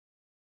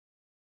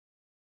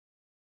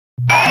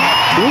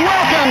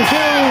Welcome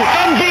to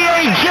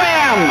NBA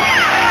Jam.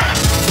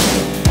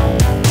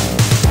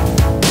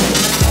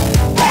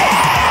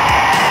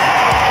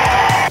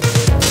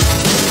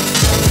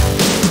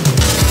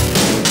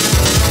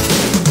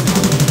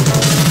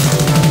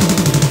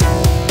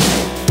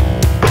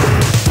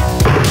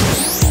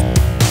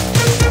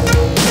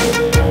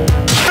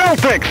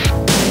 Celtics.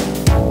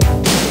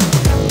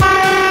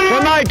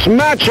 Tonight's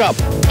matchup,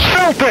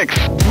 Celtics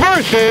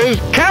versus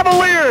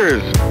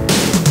Cavaliers.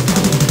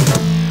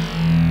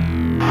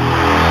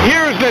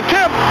 Here's the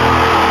tip.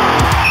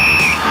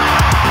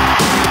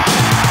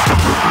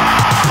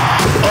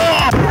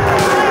 Oh.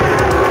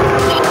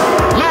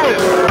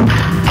 Lewis.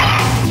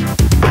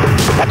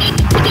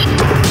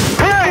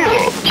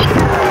 Price.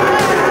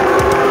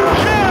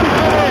 Jams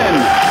it in.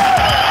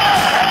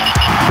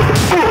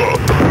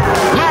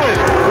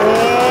 Lewis.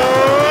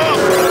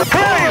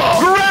 Price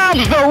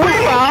grabs the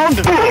rebound.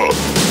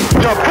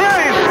 To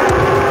Price.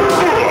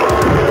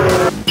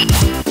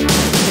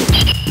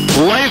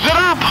 Lays it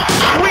up.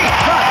 Sweet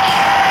touch.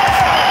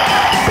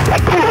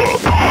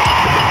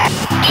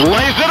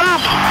 Lays it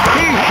up.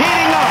 He's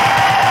heating up.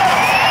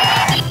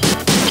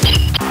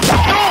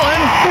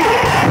 Stolen.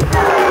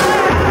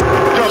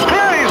 To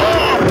Price.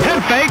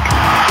 Head fake.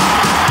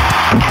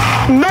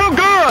 No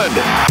good.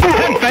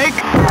 Head fake.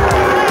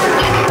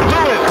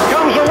 Lewis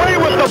comes away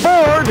with the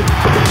board.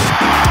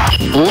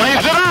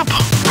 Lays it up.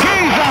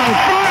 He's on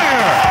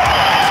fire.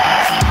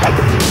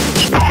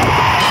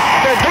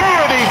 They're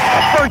Doherty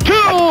for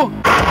two.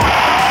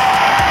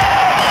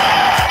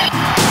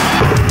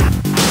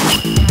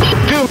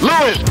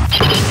 Lewis.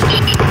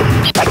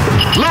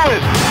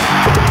 Lewis.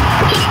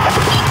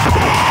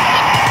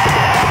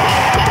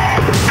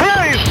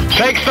 Price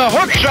takes the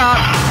hook shot.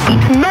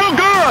 No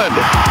good.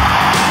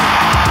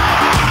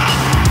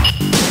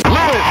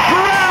 Lewis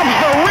grabs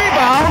the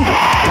rebound.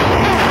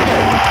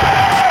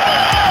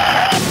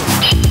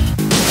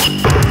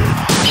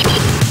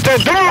 To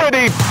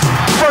Doherty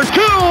for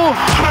two.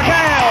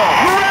 McHale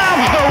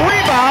grabs the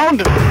rebound.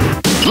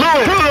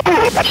 Lewis.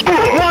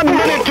 1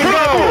 minute to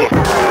go.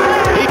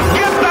 He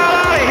gets out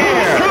of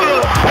here.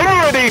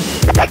 Doherty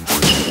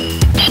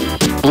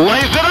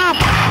lays it up.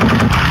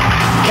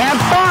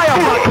 Can't buy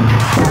him.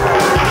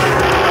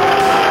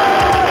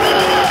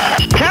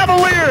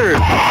 Cavaliers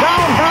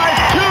down by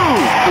 2.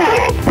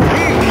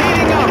 He's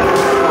heating up.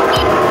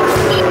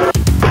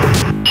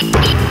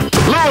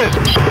 Lewis.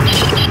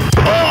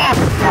 Oh.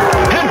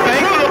 Head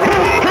fake.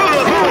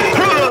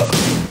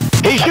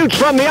 He shoots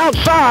from the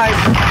outside.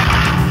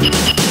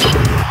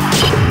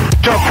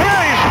 To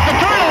Price, the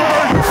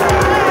turnover.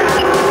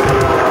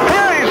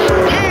 Price,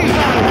 he's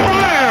on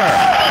fire.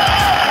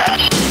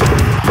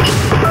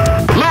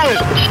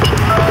 Lewis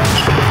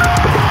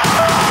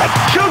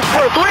shoots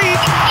for 3,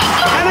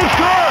 and it's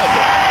good.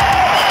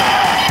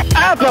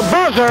 At the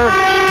buzzer,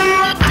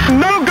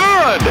 no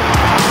good.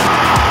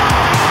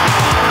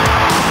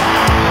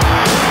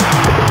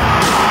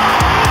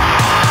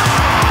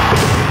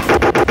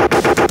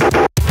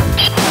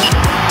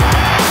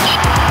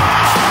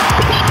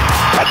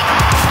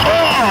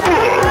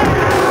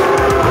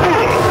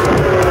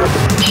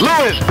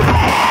 Lewis.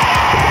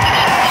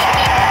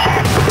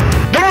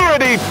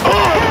 Doherty. Oh.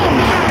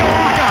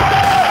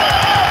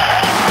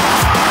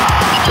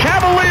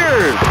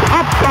 Cavaliers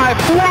up by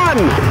 1.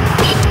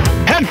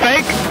 Head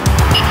fake.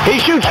 He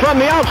shoots from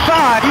the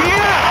outside.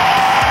 Yeah.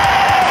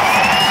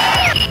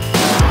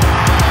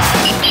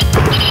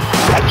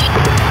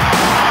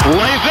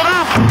 Lays it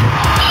up.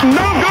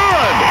 No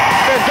good.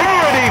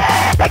 Doherty.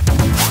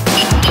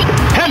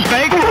 Head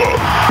fake.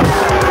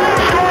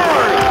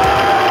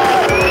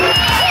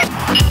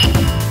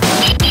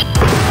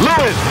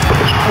 Lewis.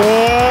 Oh,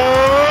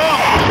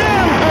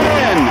 jams it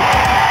in.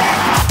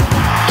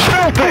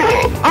 Celtics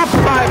up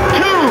by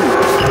 2.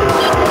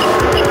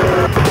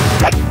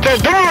 To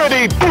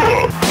Doherty.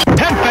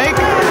 Head fake.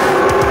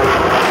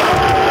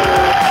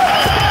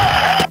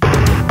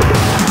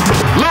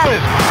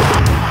 Lewis.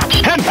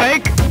 Head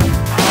fake.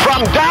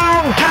 From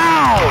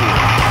downtown.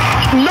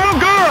 No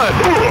good.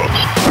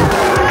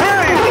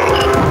 Price.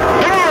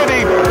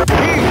 Doherty.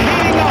 He's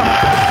heating up.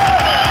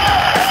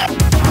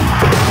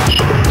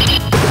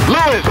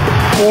 Lewis.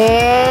 Oh,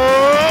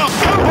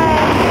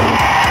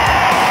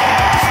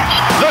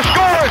 the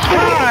score is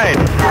tied.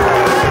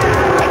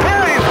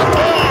 Price.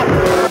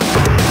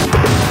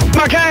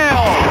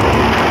 McHale.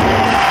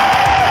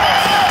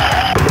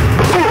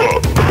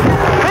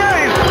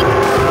 Price.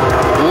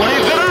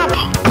 Lays it up.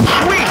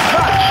 Sweet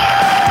touch.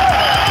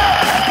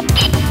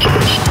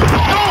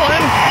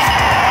 Stolen.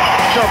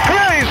 So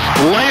Price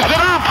lays it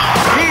up.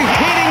 He's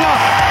heating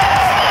up.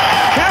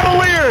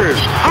 Cavaliers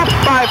up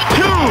by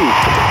 2.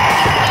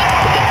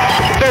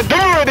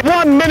 Doherty,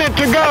 1 minute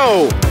to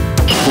go.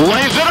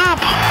 Lays it up.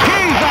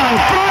 He's on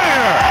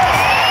fire.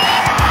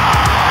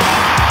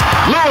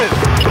 Lewis.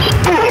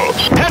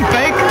 Head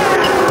fake.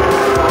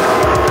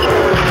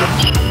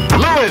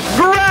 Lewis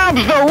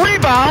grabs the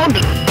rebound.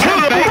 Head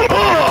fake.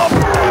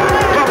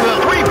 From the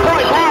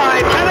 3-point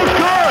line, and it's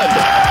good.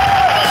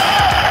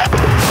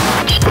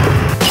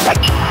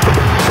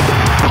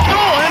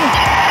 Stolen.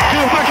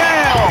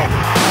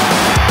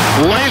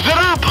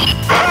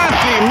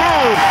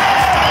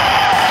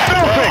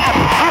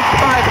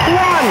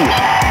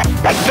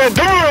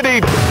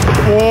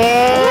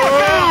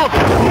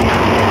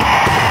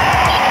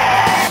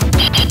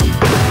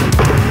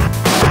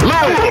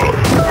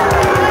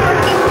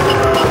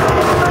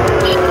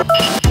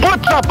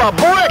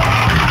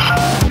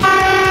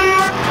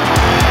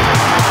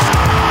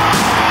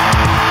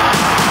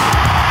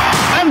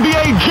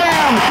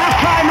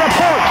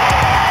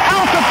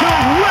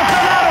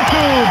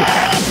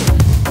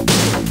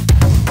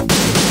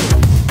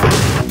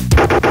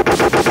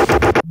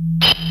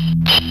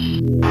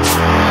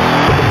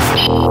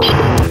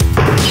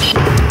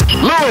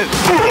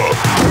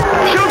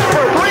 Shoots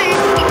for three.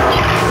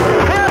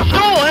 Pass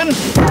stolen.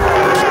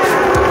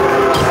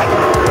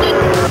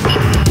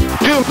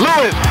 To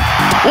Lewis.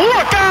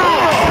 Look out!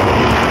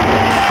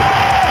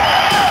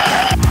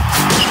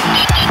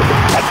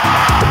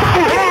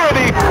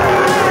 Already.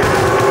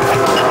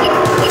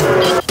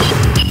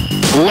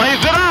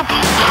 Lays it up.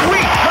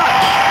 Sweet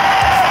touch.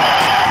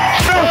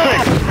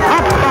 Celtics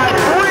up by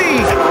three.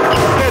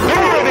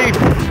 Already.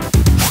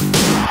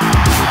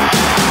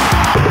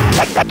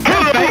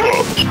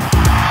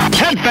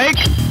 Head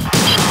fake.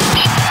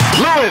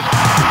 Lewis.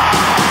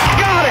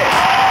 Got it.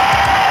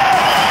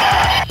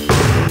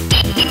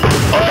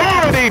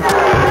 Authority.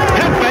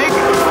 Head fake.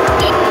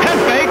 Head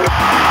fake.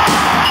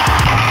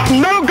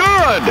 No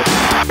good.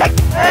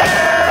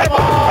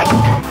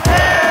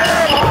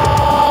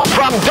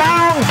 From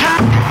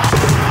downtown.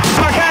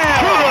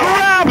 McCann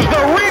grabs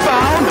the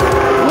rebound.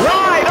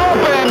 Wide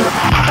open.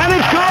 And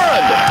it's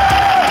good.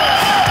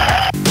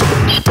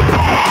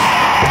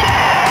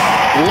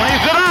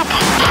 Lays it up.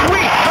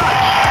 Sweet touch.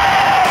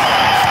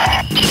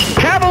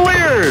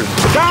 Cavaliers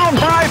down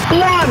by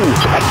one.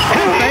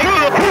 Head fake.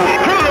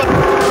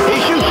 He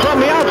shoots from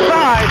the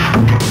outside.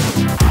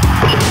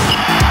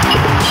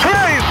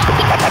 Praise.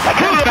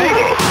 Head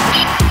fake.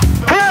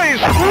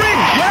 Praise.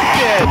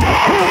 Rejected.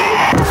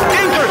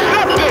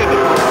 Intercepted.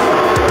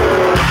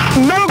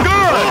 No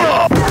good.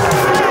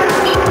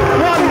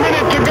 1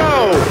 minute to go.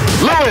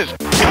 Lewis.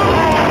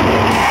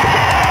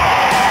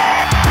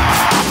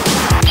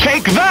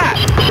 Take that.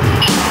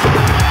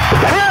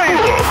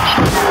 Praise.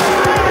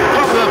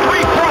 From the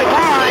three-point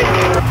line.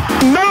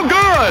 No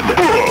good.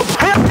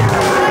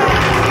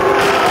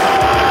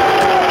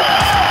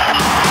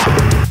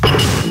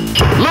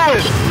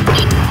 Lewis.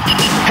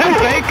 Head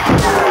fake.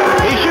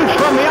 He shoots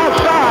from the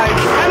outside,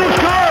 and it's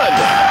good.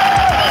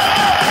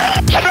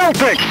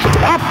 Celtics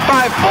up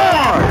by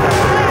four.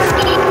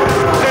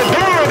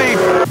 Authority.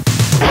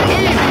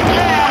 Easy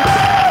jam.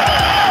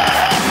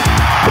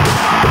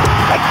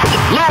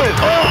 Lewis.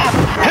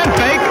 Head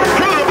fake.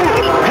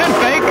 Head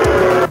fake.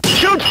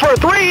 Shoots for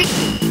three,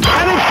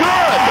 and it's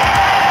good.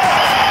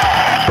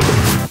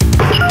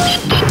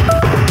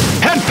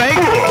 Head fake.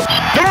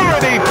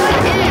 Authority.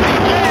 Easy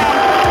jam.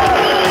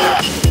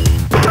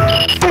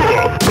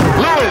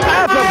 Lewis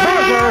at the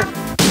buzzer.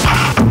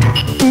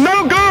 No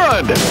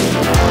good.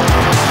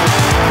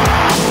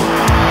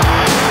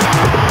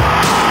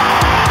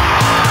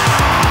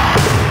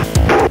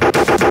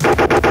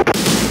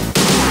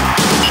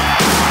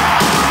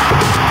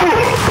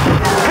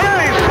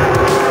 Price.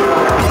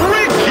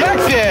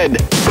 Rejected.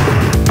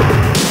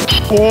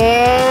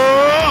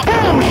 Oh.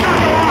 Boom.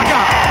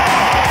 Shakalaka.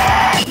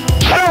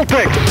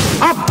 Celtics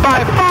up by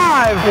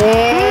five.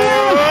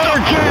 Monster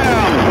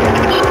jam.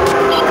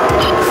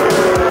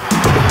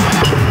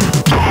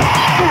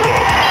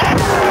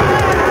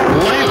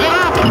 Lays it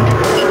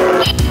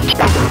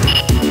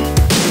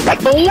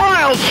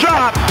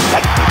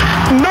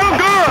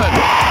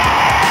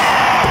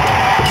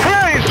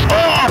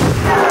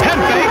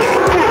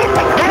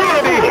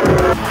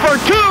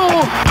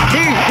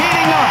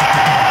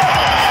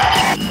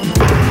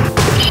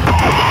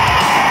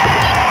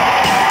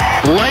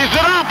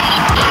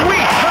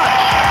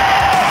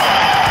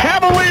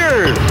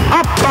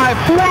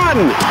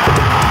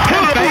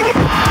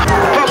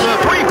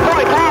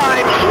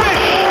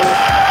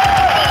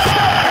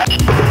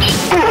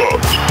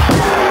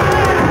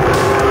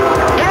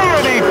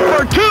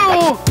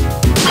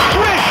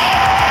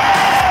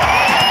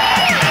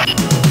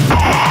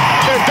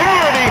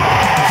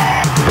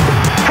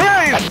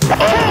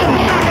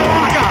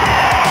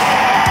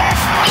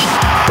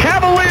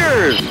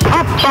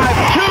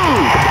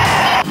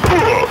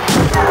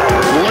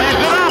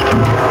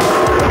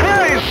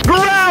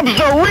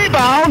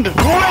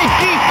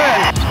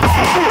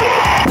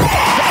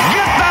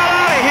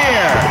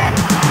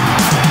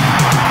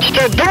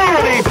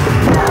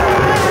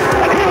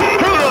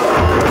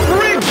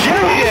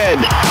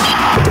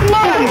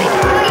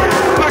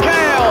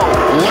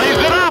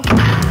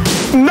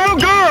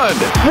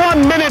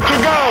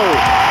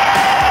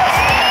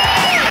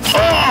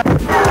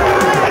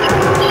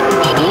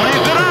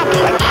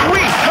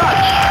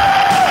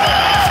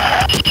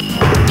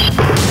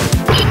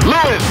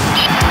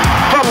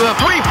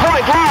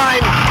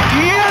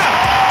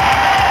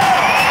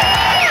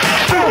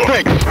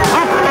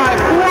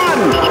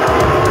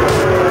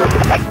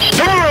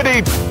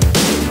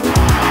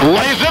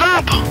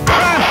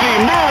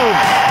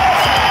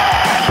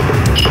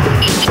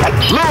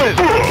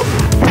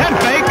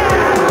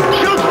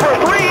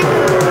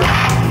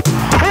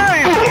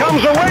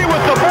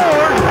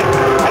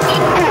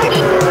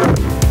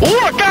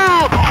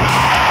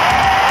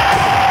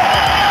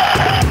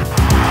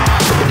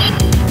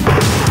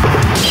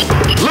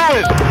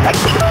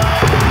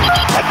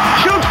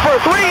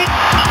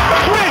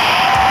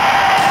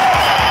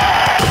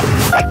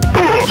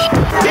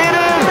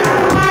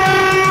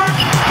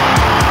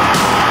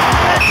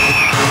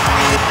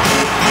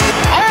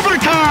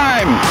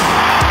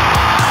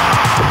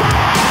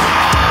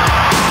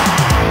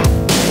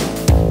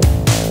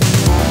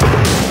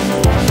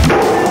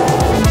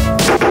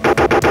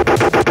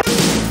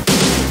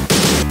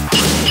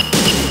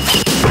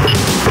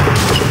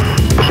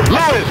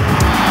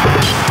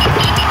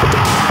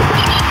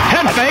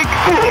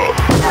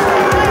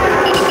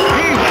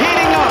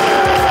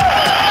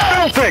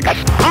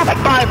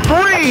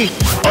three.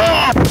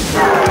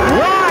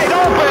 Wide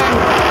open.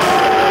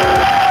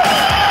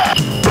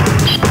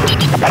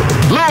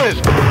 Lewis,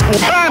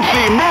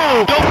 fancy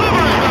move,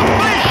 delivers the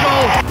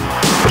facial.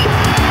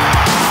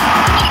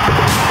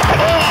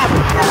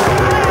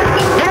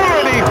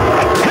 Doherty,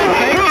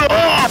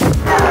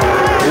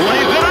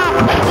 lays it up.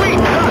 Sweet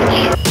touch.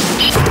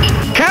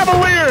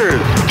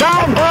 Cavaliers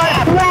down by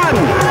one.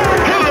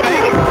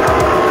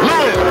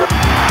 Lewis,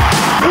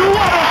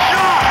 what a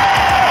shot!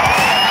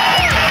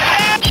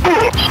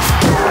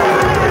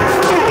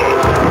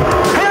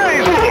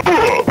 Hayes,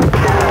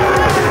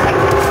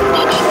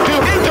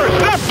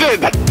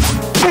 intercepted.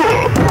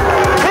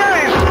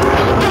 Hayes,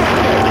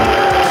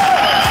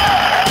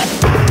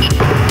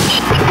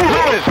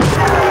 Lewis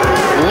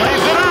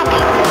lays it up.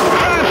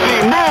 Fancy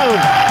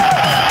move.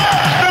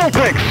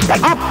 Celtics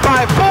up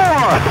by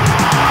four.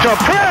 To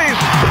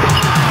Price.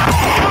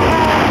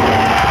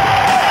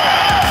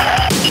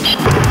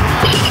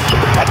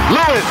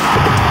 Lewis.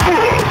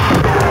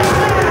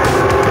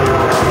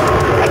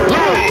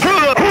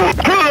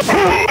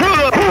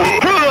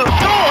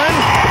 Stolen.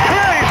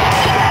 Price.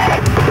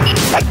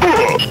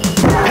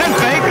 Head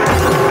fake.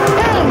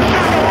 Boom.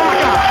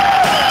 Shakalaka.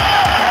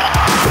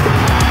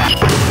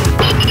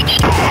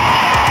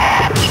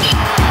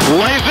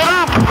 Lays it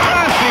up.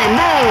 Fancy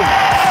move.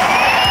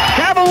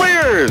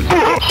 Cavaliers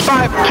up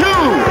by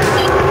two.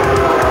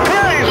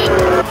 Price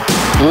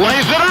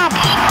lays it up.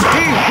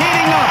 He's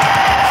heating up.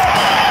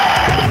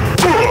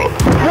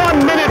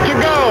 1 minute to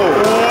go.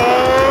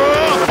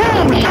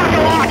 Boom,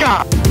 shakalaka.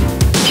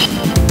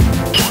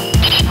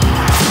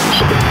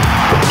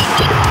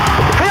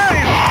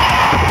 Price.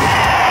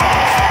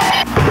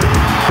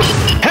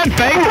 Head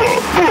fake.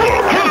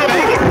 Head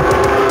fake.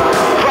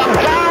 From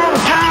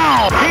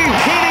downtown. He's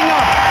heating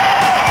up.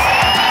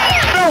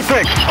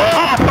 Celtics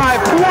up by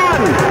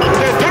one.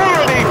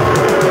 Doherty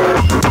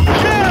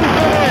jams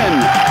it in.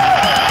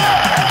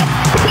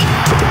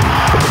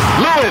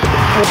 Lewis,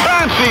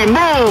 fancy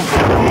move.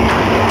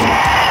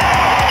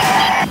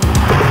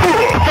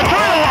 The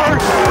turnover.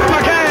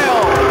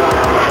 McHale.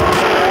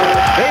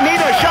 They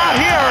need a shot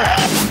here.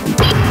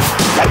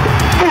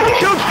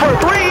 Shoots for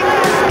three.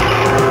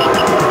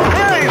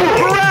 Hayes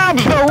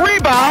grabs the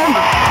rebound.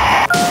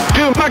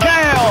 To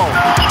McHale.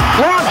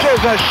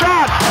 Launches a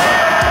shot.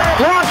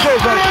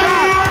 Launches a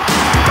shot.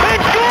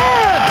 It's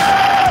good!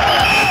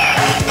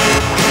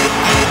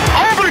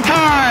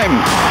 Overtime!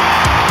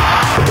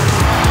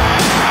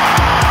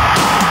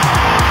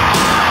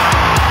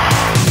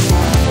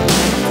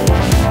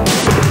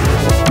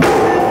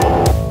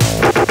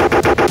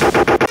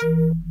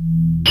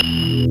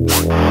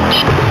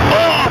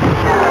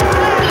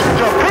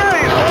 To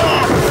Price.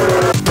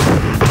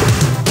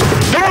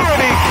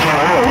 Doherty.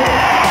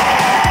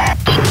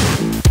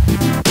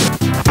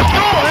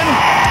 Stolen.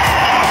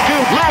 To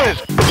Lewis.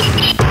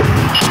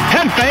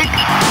 Head fake.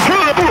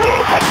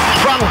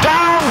 From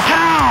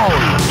downtown.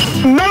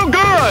 No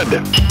good.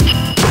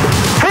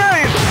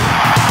 Price.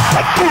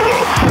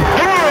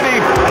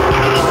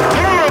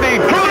 Doherty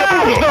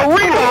grabs the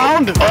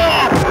rebound.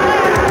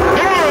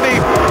 Doherty.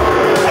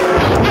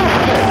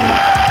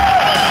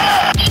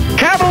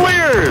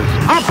 Cavaliers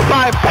up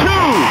by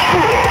two.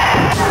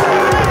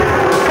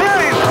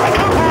 Price.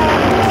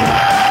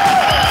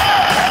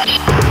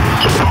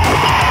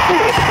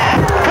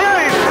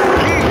 Price.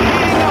 He's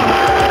heating up.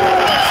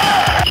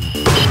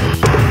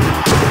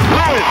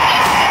 Lewis.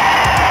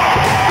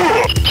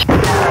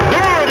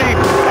 Doherty.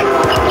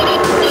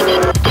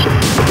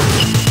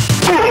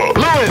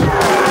 Lewis.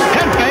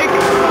 Head fake.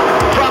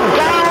 From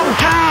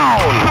downtown.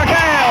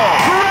 McHale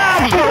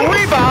grabs the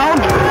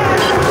rebound.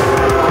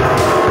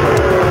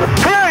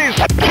 Price.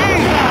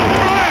 He's on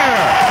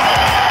fire.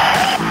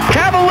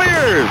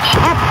 Cavaliers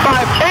up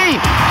by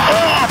eight.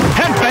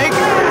 Head fake.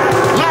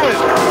 Lewis.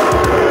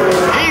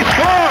 He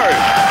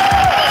scores.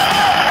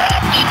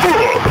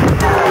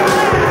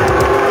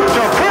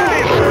 To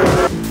Price.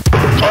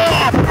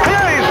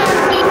 Price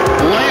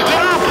lays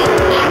it up.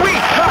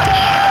 Sweet touch.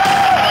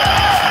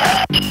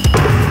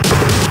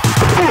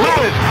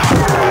 Lewis.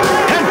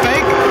 Head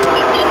fake.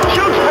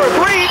 Shoots for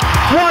three.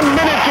 1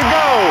 minute to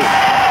go.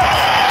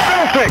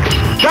 Celtics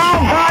down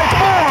by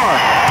four.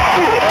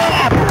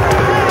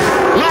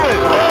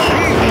 Lewis.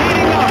 He's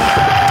heating up.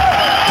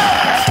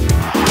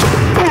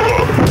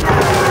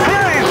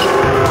 Price.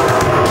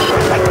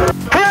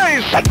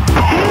 Price.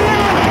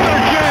 Monster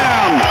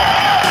jam.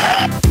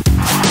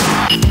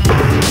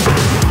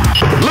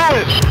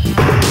 Lewis.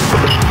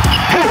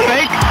 Head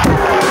fake.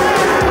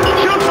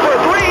 Shoots for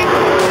three.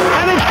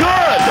 And it's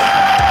good.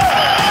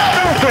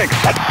 Celtics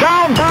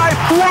down by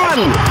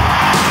one.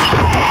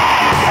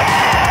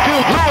 To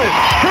Lewis.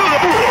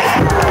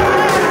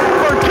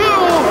 For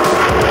two.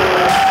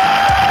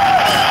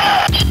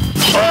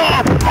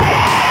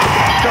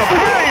 To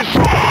Price.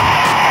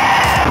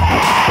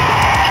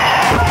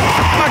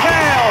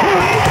 McHale.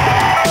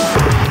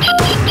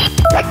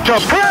 To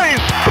Price.